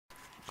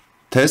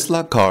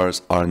Tesla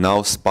cars are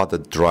now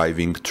spotted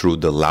driving through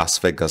the Las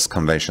Vegas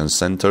Convention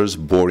Center's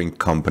Boring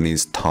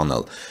Company's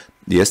tunnel.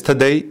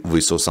 Yesterday,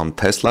 we saw some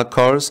Tesla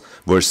cars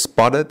were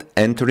spotted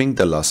entering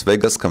the Las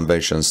Vegas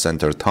Convention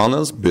Center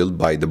tunnels built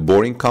by the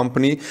Boring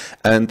Company,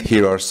 and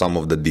here are some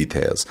of the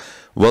details.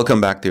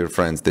 Welcome back, dear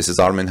friends. This is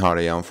Armen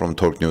Harayan from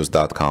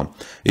TorqueNews.com.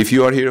 If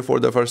you are here for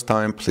the first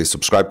time, please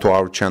subscribe to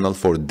our channel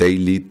for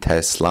daily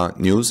Tesla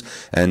news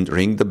and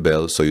ring the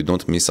bell so you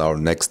don't miss our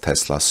next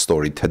Tesla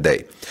story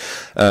today.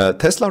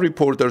 Tesla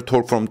reporter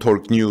from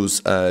Torque News,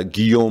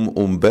 Guillaume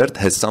Humbert,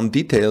 has some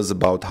details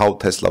about how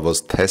Tesla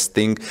was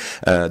testing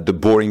the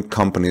Boring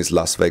Company's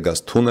Las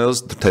Vegas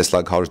tunnels, the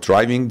Tesla cars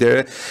driving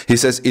there. He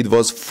says it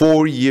was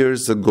 4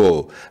 years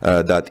ago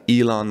that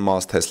Elon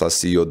Musk, Tesla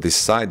CEO,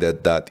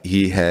 decided that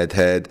he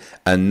had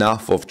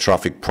enough of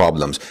traffic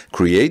problems,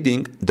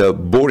 creating the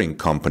Boring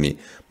Company.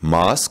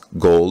 Musk's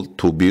goal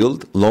to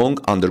build long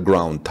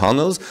underground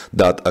tunnels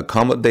that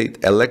accommodate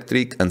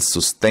electric and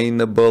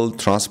sustainable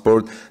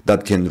transport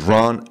that can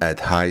run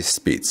at high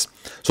speeds.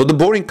 So the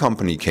Boring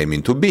Company came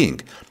into being.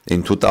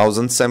 In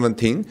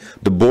 2017,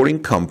 the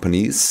Boring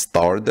Company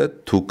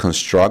started to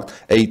construct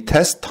a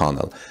test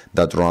tunnel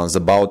that runs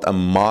about a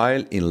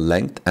mile in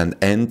length and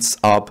ends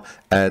up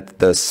at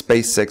the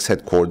SpaceX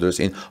headquarters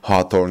in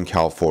Hawthorne,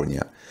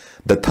 California.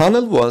 The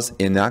tunnel was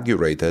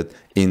inaugurated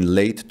in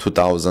late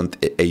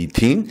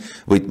 2018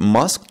 with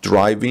Musk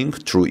driving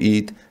through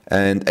it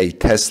and a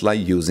Tesla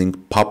using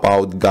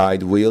pop-out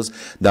guide wheels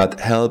that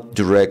help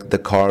direct the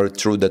car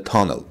through the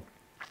tunnel.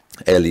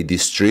 LED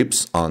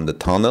strips on the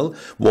tunnel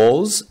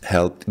walls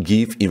helped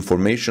give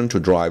information to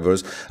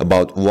drivers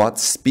about what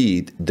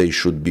speed they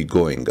should be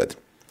going at.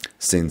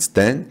 Since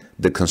then,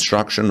 the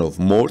construction of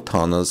more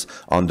tunnels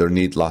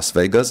underneath Las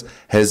Vegas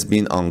has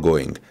been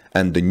ongoing,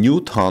 and the new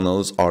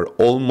tunnels are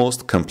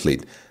almost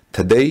complete.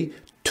 Today,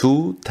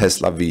 2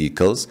 Tesla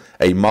vehicles,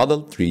 a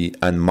Model 3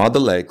 and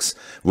Model X,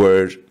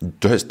 were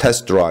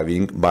test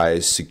driving by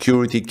a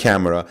security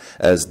camera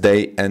as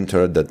they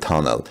entered the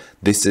tunnel.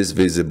 This is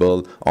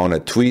visible on a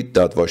tweet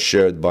that was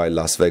shared by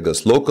Las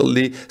Vegas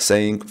locally,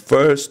 saying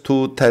first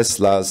 2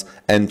 Teslas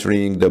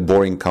entering the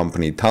Boring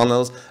Company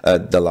tunnels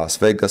at the Las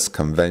Vegas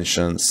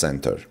Convention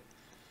Center.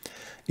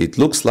 It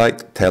looks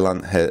like Tesla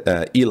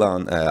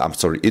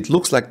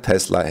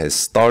has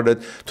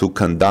started to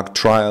conduct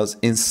trials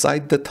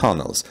inside the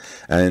tunnels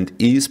and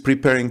is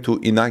preparing to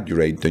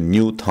inaugurate the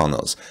new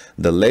tunnels.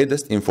 The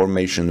latest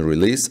information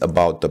released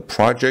about the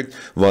project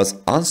was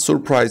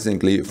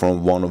unsurprisingly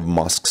from one of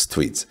Musk's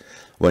tweets.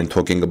 When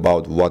talking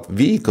about what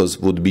vehicles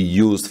would be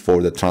used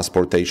for the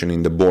transportation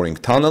in the Boring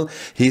Tunnel,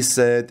 he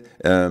said,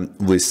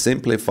 "We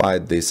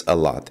simplified this a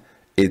lot.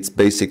 It's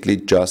basically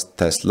just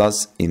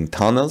Teslas in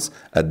tunnels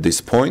at this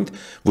point,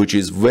 which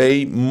is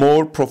way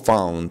more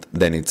profound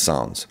than it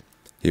sounds."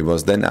 He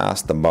was then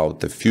asked about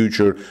the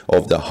future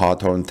of the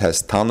Hawthorne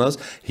test tunnels.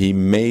 He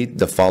made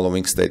the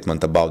following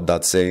statement about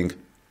that, saying,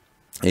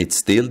 "It's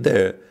still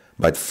there,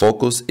 but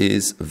focus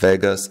is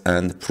Vegas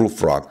and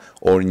Proofrock,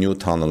 our new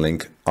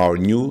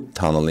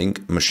tunneling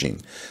machine."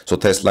 So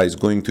Tesla is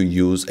going to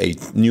use a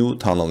new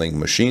tunneling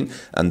machine,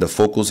 and the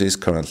focus is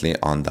currently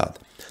on that.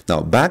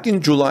 Now, back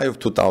in July of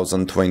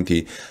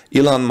 2020,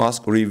 Elon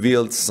Musk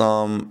revealed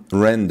some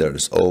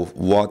renders of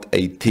what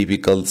a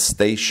typical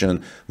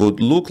station would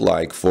look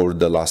like for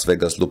the Las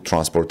Vegas Loop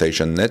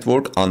transportation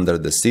network under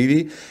the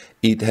city.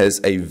 It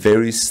has a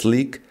very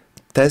sleek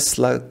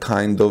Tesla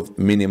kind of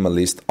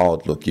minimalist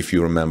outlook, if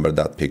you remember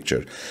that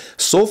picture.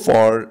 So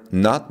far,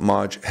 not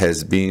much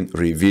has been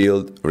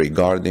revealed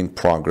regarding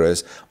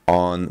progress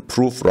on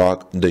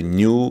Proofrock, the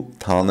new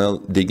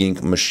tunnel digging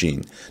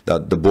machine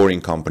that the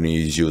Boring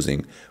Company is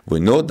using. We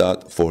know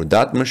that for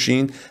that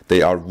machine,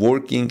 they are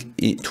working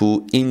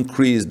to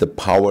increase the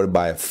power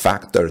by a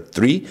factor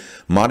 3,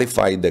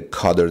 modify the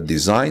cutter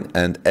design,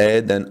 and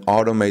add an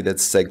automated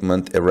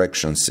segment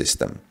erection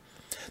system.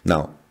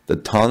 Now, the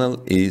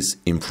tunnel is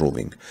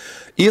improving.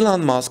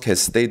 Elon Musk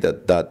has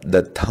stated that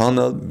the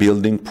tunnel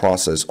building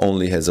process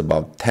only has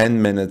about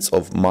 10 minutes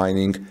of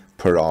mining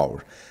per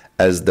hour,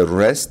 as the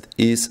rest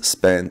is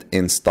spent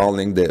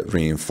installing the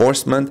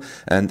reinforcement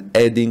and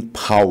adding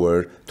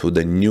power to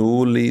the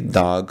newly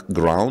dug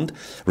ground,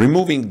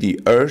 removing the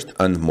earth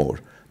and more.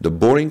 The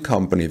Boring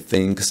Company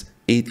thinks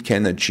it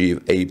can achieve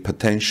a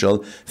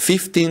potential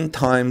 15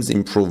 times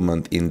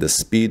improvement in the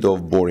speed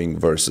of boring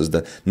versus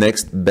the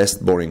next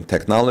best boring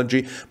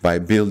technology by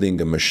building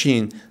a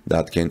machine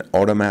that can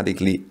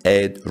automatically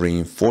add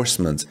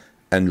reinforcements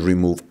and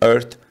remove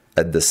earth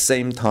at the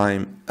same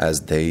time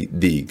as they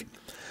dig.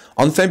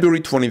 On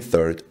February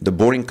 23rd, the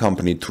Boring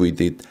Company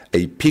tweeted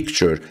a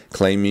picture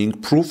claiming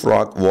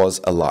Proofrock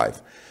was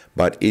alive,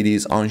 but it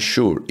is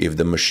unsure if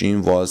the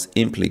machine was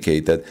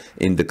implicated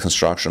in the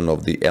construction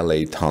of the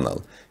LA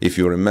tunnel. If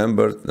you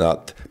remember,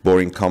 that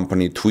Boring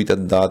Company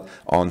tweeted that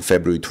on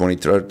February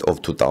 23rd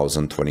of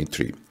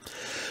 2023.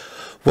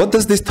 What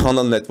does this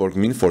tunnel network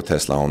mean for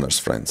Tesla owners,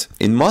 friends?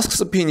 In Musk's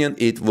opinion,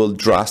 it will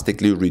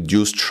drastically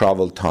reduce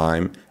travel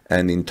time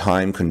and in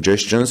time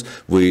congestions,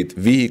 with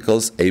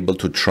vehicles able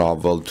to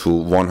travel to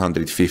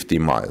 150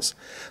 miles.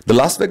 The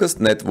Las Vegas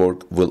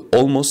network will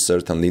almost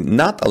certainly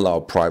not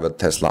allow private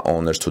Tesla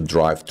owners to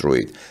drive through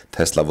it.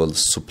 Tesla will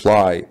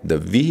supply the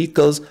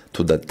vehicles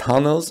to the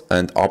tunnels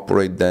and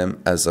operate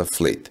them as a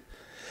fleet.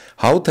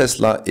 How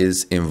Tesla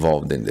is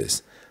involved in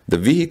this? The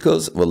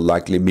vehicles will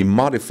likely be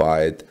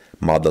modified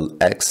Model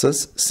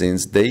X's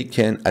since they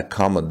can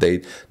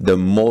accommodate the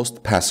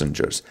most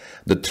passengers.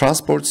 The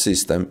transport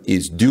system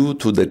is due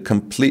to be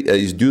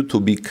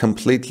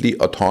completely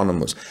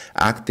autonomous,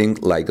 acting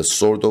like a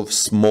sort of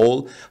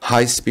small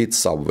high-speed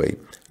subway.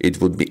 It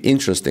would be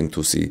interesting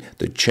to see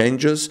the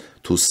changes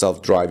to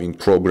self-driving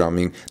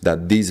programming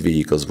that these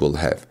vehicles will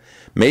have.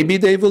 Maybe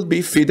they will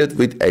be fitted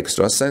with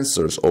extra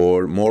sensors,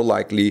 or more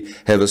likely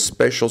have a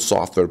special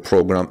software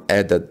program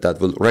added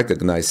that will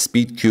recognize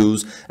speed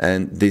cues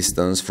and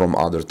distance from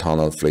other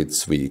tunnel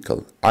fleet's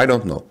vehicle. I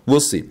don't know.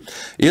 We'll see.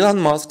 Elon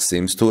Musk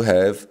seems to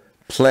have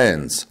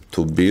plans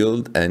to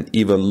build an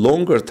even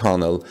longer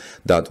tunnel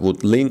that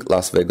would link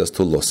Las Vegas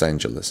to Los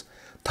Angeles.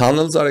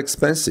 Tunnels are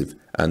expensive,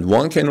 and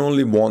one can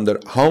only wonder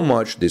how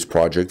much this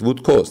project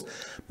would cost.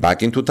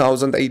 Back in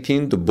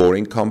 2018, the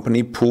Boring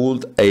Company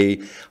pulled a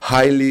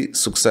highly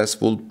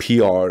successful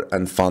PR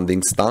and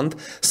funding stunt,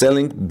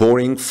 selling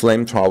boring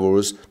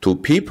flamethrowers to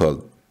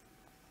people.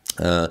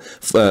 In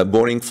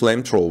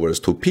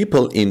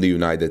the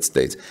United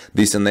States.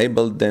 This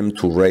enabled them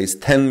to raise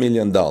 $10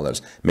 million.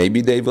 Maybe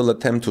they will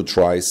attempt to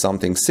try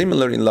something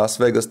similar in Las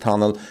Vegas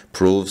tunnel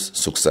proves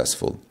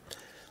successful.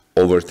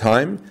 Over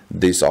time,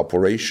 this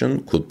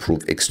operation could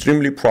prove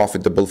extremely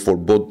profitable for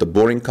both the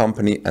Boring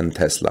Company and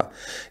Tesla.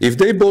 If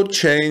they both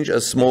charge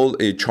a small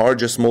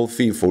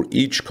fee for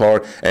each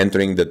car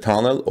entering the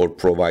tunnel, or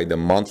provide a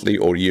monthly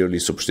or yearly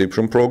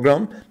subscription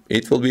program,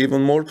 it will be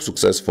even more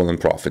successful and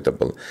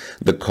profitable.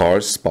 The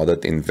cars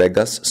spotted in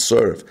Vegas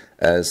serve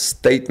as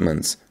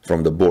statements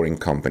from the Boring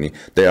Company.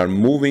 They are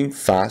moving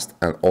fast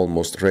and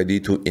almost ready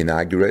to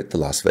inaugurate the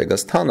Las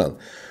Vegas tunnel.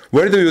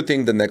 Where do you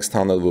think the next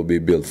tunnel will be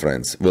built,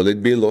 friends? Will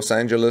it be Los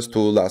Angeles to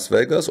Las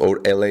Vegas, or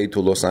LA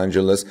to Los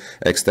Angeles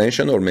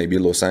extension, or maybe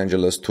Los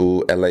Angeles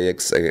to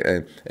LAX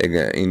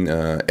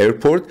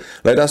airport?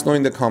 Let us know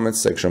in the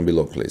comments section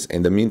below, please.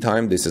 In the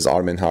meantime, this is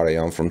Armen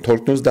Harayan from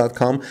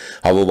TorqueNews.com.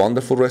 Have a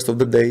wonderful rest of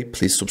the day.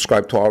 Please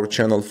subscribe to our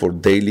channel for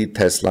daily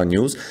Tesla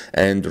news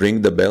and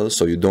ring the bell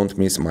so you don't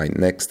miss my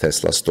next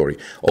Tesla story.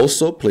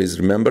 Also, please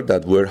remember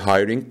that we're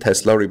hiring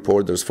Tesla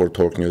reporters for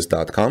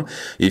TorqueNews.com.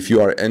 If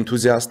you are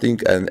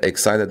enthusiastic and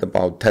excited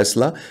about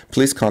Tesla,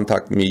 please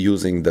contact me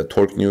using the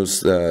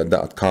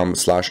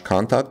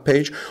TorqueNews.com/contact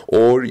page,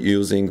 or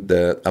using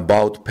the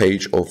About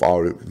page of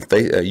our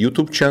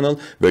YouTube channel,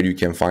 where you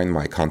can find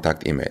my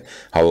contact email.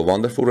 Have a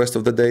wonderful rest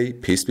of the day.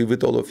 Peace be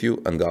with all of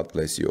you, and God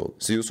bless you all.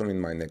 See you soon in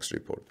my next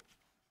report.